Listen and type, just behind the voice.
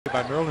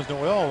by Nerlens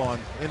Noel on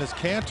Enes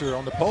Kanter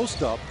on the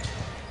post-up.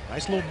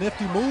 Nice little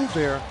nifty move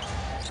there.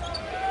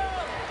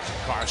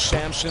 Carr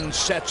Sampson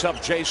sets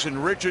up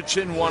Jason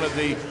Richardson, one of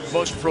the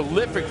most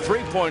prolific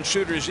three-point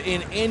shooters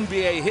in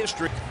NBA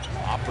history.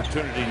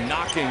 Opportunity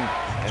knocking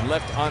and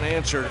left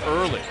unanswered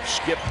early.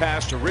 Skip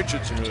pass to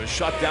Richardson, who is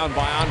shut down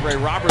by Andre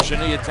Robertson.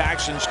 He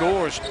attacks and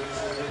scores.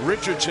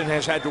 Richardson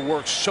has had to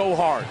work so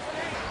hard.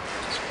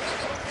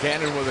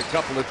 Cannon with a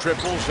couple of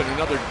triples and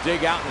another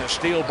dig out and a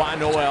steal by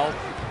Noel.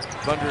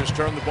 Thunder has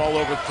turned the ball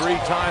over 3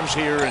 times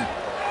here, and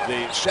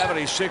the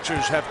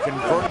 76ers have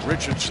converted.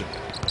 Richardson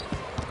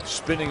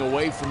spinning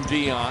away from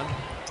Dion.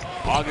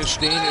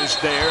 Augustine is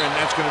there, and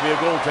that's going to be a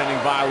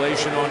goaltending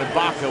violation on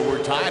Ibaka.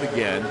 We're tied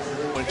again.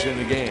 Points in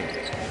the game.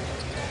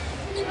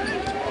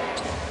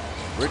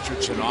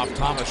 Richardson off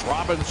Thomas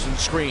Robinson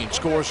screen,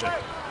 scores it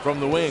from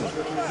the wing.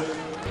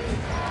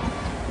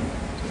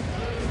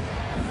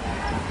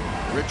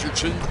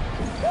 Richardson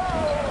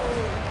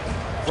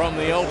from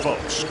the elbow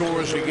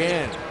scores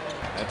again.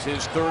 That's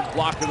his 3rd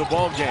block of the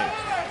ball game.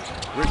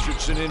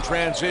 Richardson in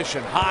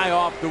transition, high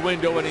off the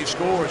window, and he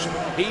scores.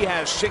 He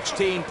has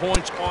 16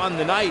 points on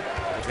the night.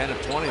 10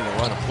 of 20 in the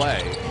run of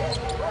play.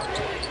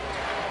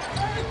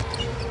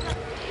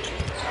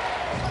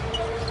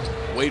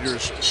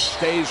 Waiters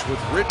stays with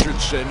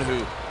Richardson,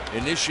 who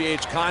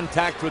initiates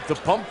contact with the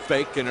pump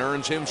fake and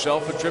earns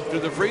himself a trip to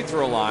the free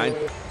throw line.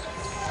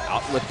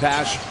 Outlet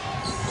pass.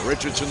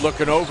 Richardson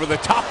looking over the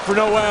top for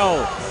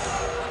Noel.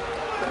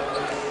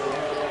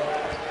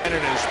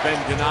 Cannon has been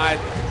denied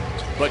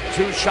but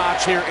 2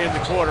 shots here in the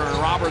quarter, and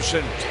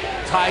Robertson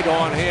tight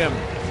on him.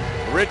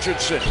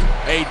 Richardson,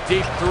 a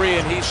deep 3,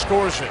 and he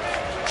scores it.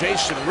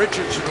 Jason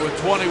Richardson with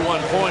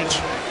 21 points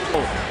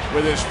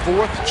with his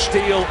 4th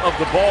steal of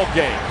the ball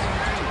game.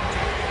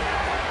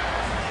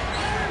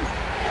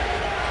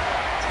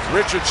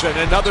 Richardson,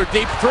 another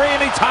deep 3,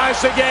 and he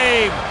ties the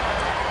game.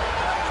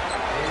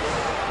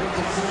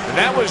 And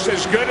that was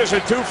as good as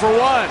a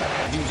 2-for-1.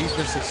 He's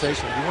been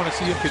sensational. You want to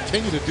see him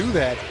continue to do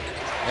that,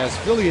 as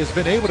Philly has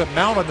been able to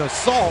mount an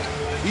assault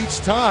each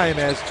time.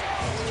 As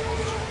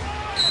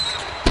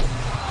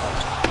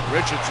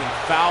Richardson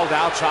fouled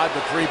outside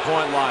the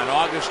 3-point line.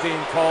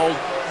 Augustine called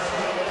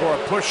for a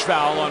push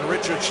foul on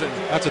Richardson.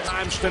 That's a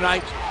times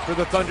tonight for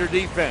the Thunder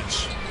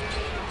defense.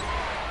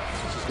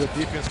 This is good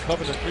defense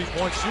covering the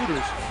 3-point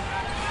shooters.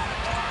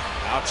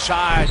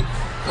 Outside,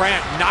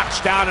 Grant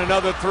knocks down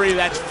another 3.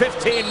 That's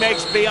 15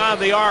 makes beyond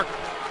the arc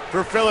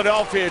for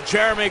Philadelphia.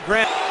 Jeremy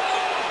Grant.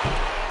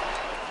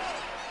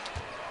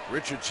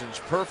 Richardson's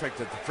perfect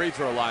at the free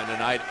throw line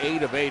tonight.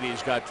 8 of 8.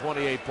 He's got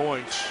 28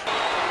 points.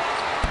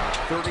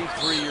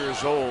 33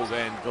 years old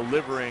and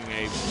delivering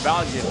a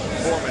valiant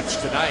performance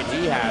tonight.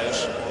 He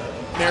has.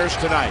 There's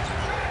tonight.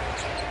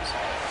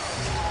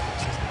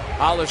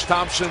 Hollis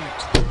Thompson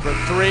for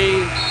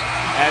 3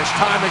 as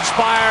time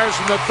expires,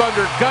 and the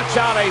Thunder guts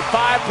out a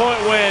 5-point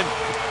win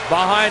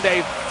behind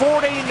a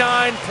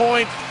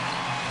 49-point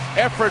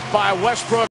effort by Westbrook.